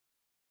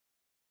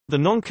The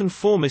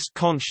nonconformist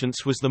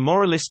conscience was the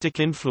moralistic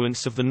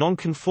influence of the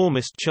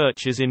nonconformist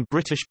churches in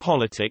British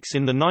politics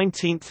in the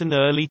 19th and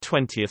early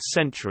 20th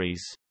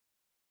centuries.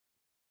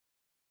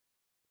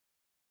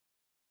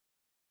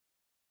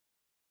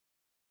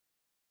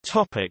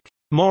 Topic: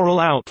 Moral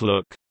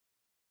outlook.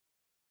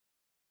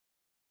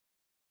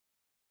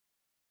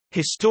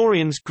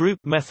 Historians group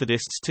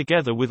Methodists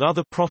together with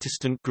other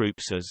Protestant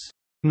groups as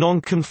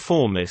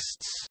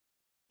nonconformists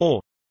or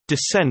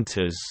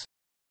dissenters,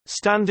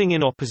 standing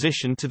in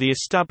opposition to the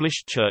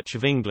established Church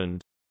of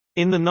England.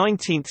 In the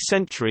 19th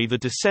century, the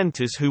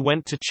dissenters who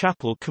went to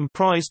chapel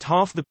comprised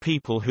half the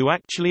people who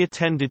actually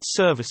attended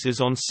services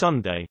on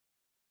Sunday.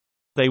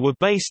 They were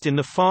based in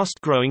the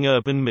fast-growing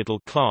urban middle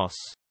class.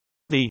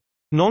 The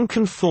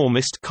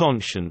nonconformist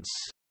conscience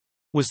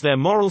was their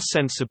moral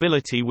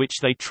sensibility which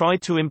they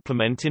tried to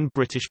implement in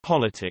British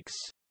politics.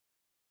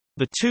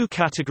 The two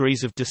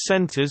categories of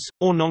dissenters,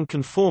 or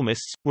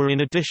nonconformists, were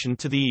in addition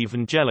to the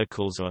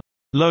evangelicals a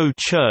low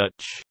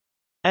church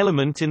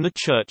element in the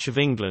Church of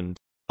England.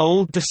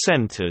 Old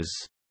dissenters,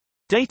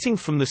 dating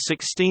from the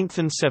 16th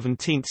and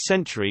 17th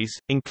centuries,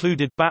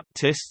 included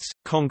Baptists,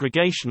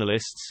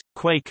 Congregationalists,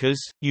 Quakers,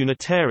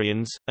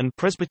 Unitarians, and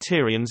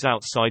Presbyterians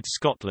outside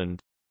Scotland.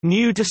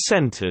 New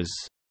dissenters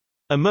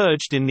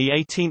emerged in the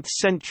 18th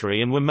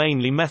century and were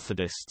mainly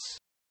Methodists.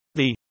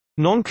 The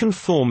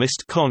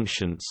nonconformist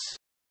conscience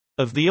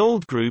of the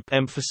old group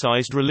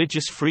emphasized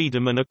religious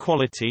freedom and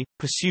equality,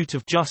 pursuit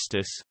of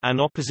justice, and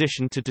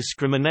opposition to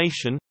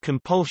discrimination,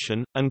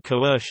 compulsion, and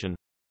coercion.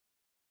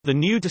 The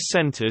new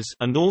dissenters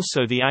and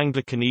also the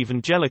Anglican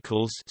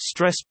evangelicals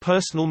stressed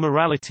personal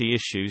morality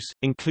issues,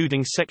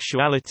 including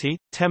sexuality,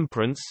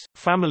 temperance,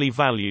 family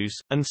values,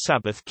 and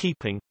Sabbath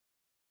keeping.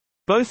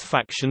 Both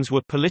factions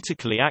were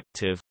politically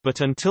active,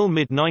 but until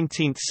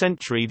mid-19th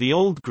century the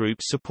old group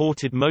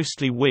supported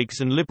mostly Whigs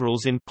and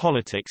Liberals in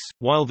politics,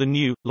 while the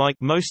new, like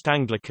most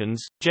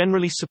Anglicans,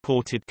 generally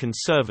supported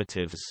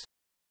Conservatives.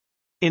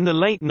 In the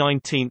late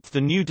 19th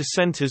the new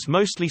dissenters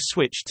mostly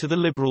switched to the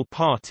Liberal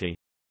Party.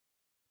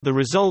 The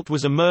result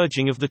was a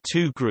merging of the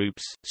two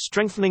groups,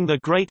 strengthening their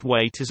great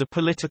weight as a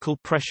political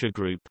pressure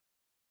group.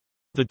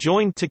 They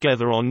joined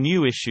together on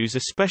new issues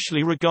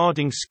especially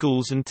regarding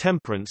schools and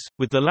temperance,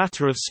 with the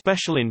latter of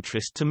special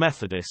interest to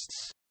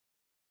Methodists.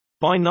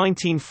 By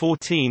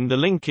 1914 the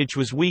linkage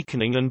was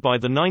weakening and by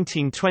the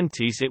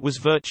 1920s it was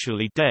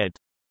virtually dead.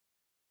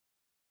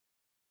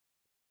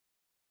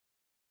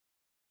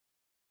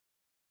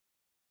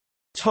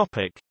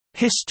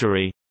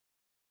 History.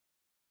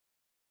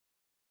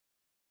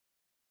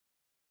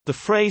 The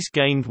phrase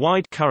gained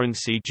wide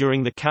currency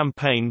during the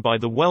campaign by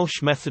the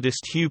Welsh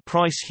Methodist Hugh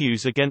Price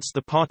Hughes against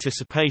the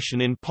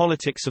participation in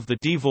politics of the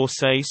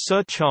divorcee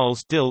Sir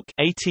Charles Dilke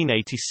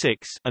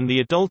 (1886) and the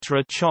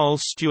adulterer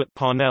Charles Stewart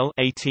Parnell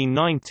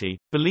 (1890),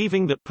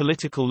 believing that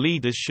political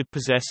leaders should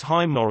possess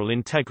high moral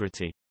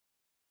integrity.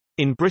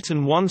 In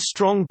Britain, one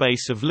strong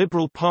base of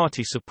Liberal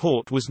Party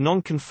support was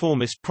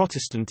nonconformist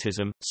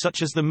Protestantism,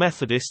 such as the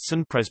Methodists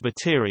and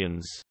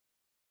Presbyterians.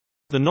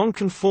 The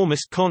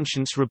nonconformist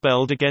conscience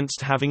rebelled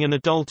against having an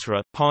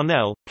adulterer,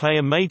 Parnell, play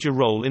a major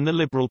role in the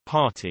Liberal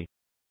Party.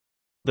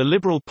 The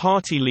Liberal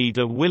Party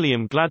leader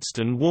William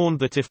Gladstone warned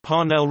that if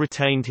Parnell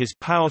retained his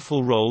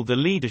powerful role the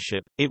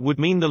leadership, it would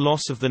mean the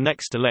loss of the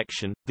next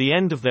election, the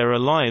end of their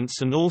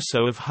alliance and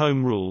also of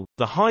Home Rule.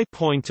 The high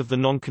point of the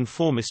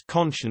nonconformist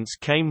conscience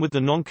came with the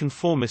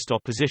nonconformist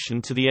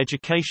opposition to the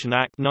Education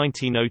Act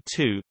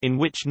 1902, in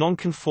which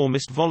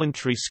nonconformist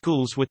voluntary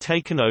schools were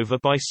taken over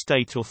by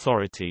state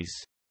authorities.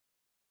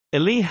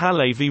 Elie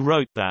Halevi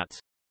wrote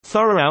that,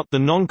 "Throughout the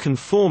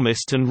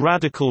nonconformist and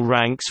radical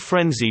ranks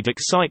frenzied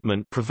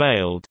excitement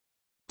prevailed.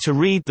 To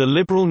read the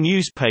liberal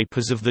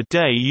newspapers of the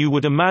day you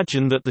would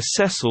imagine that the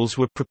Cecils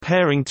were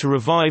preparing to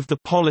revive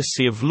the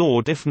policy of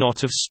Laud if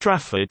not of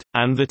Strafford,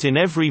 and that in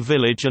every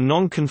village a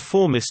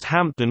nonconformist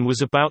Hampden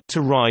was about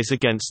to rise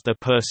against their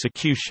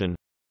persecution."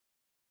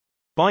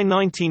 By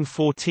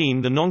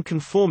 1914 the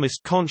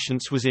nonconformist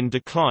conscience was in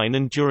decline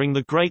and during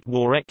the Great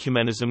War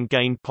ecumenism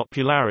gained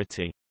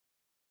popularity.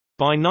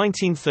 By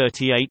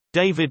 1938,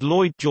 David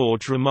Lloyd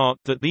George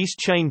remarked that these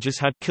changes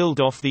had killed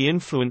off the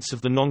influence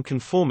of the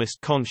nonconformist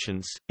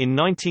conscience. In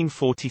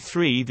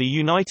 1943, the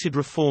United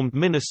Reformed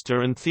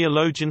minister and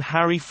theologian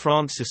Harry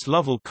Francis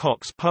Lovell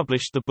Cox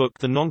published the book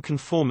The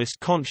Nonconformist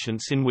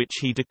Conscience, in which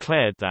he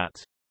declared that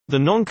the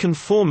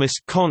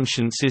nonconformist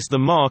conscience is the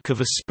mark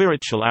of a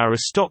spiritual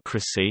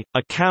aristocracy,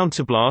 a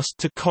counterblast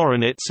to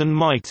coronets and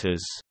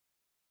mitres.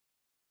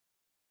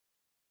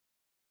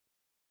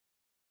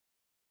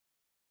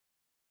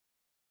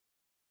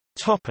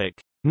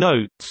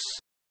 Notes.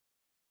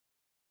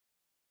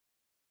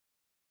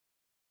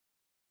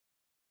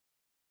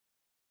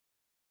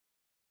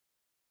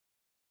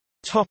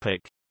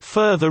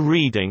 Further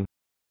reading.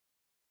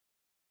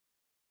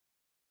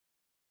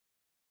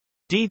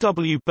 D.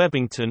 W.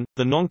 Bebbington,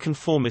 The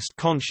Nonconformist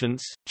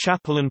Conscience,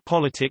 Chapel and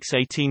Politics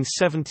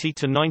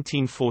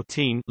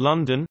 1870–1914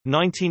 London,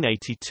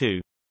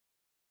 1982.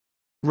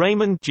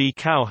 Raymond G.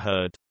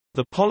 Cowherd.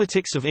 The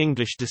Politics of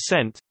English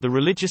Dissent, The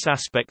Religious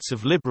Aspects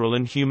of Liberal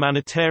and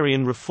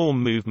Humanitarian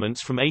Reform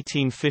Movements from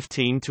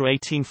 1815 to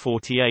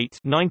 1848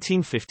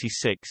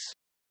 1956.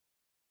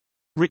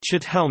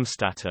 Richard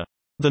Helmstatter.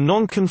 The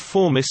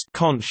Nonconformist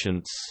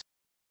Conscience.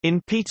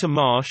 In Peter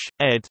Marsh,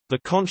 ed., The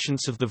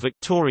Conscience of the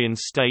Victorian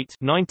State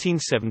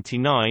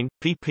 1979,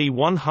 pp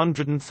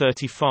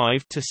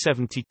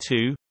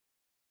 135–72.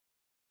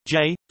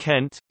 J.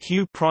 Kent,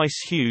 Hugh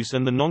Price Hughes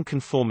and the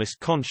Nonconformist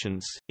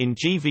Conscience, in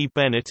G. V.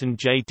 Bennett and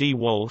J. D.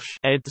 Walsh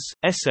eds.,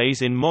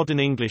 Essays in Modern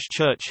English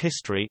Church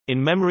History,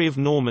 in Memory of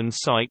Norman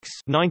Sykes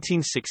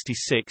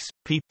 1966,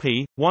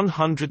 pp.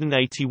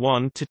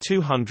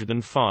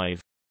 181–205.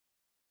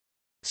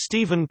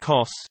 Stephen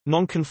Koss,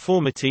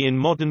 Nonconformity in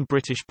Modern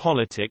British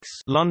Politics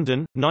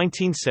London,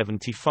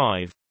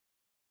 1975.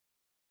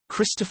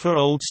 Christopher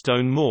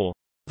Oldstone Moore.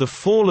 The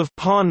Fall of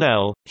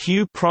Parnell,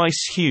 Hugh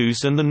Price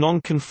Hughes and the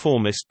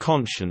Nonconformist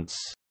Conscience.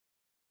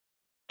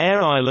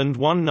 Air Island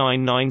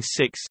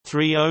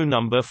 1996-30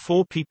 No.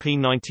 4 pp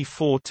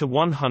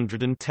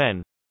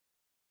 94–110.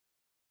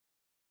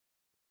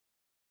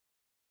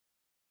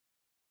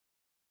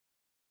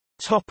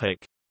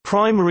 Topic: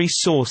 Primary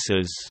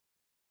sources.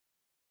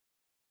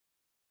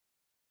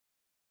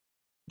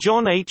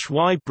 John H.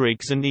 Y.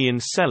 Briggs and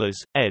Ian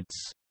Sellers,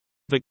 eds.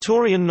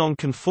 Victorian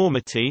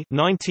Nonconformity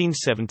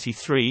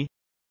 1973.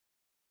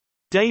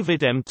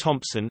 David M.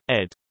 Thompson,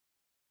 ed.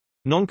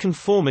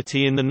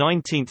 Nonconformity in the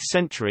 19th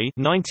Century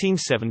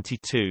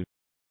 1972.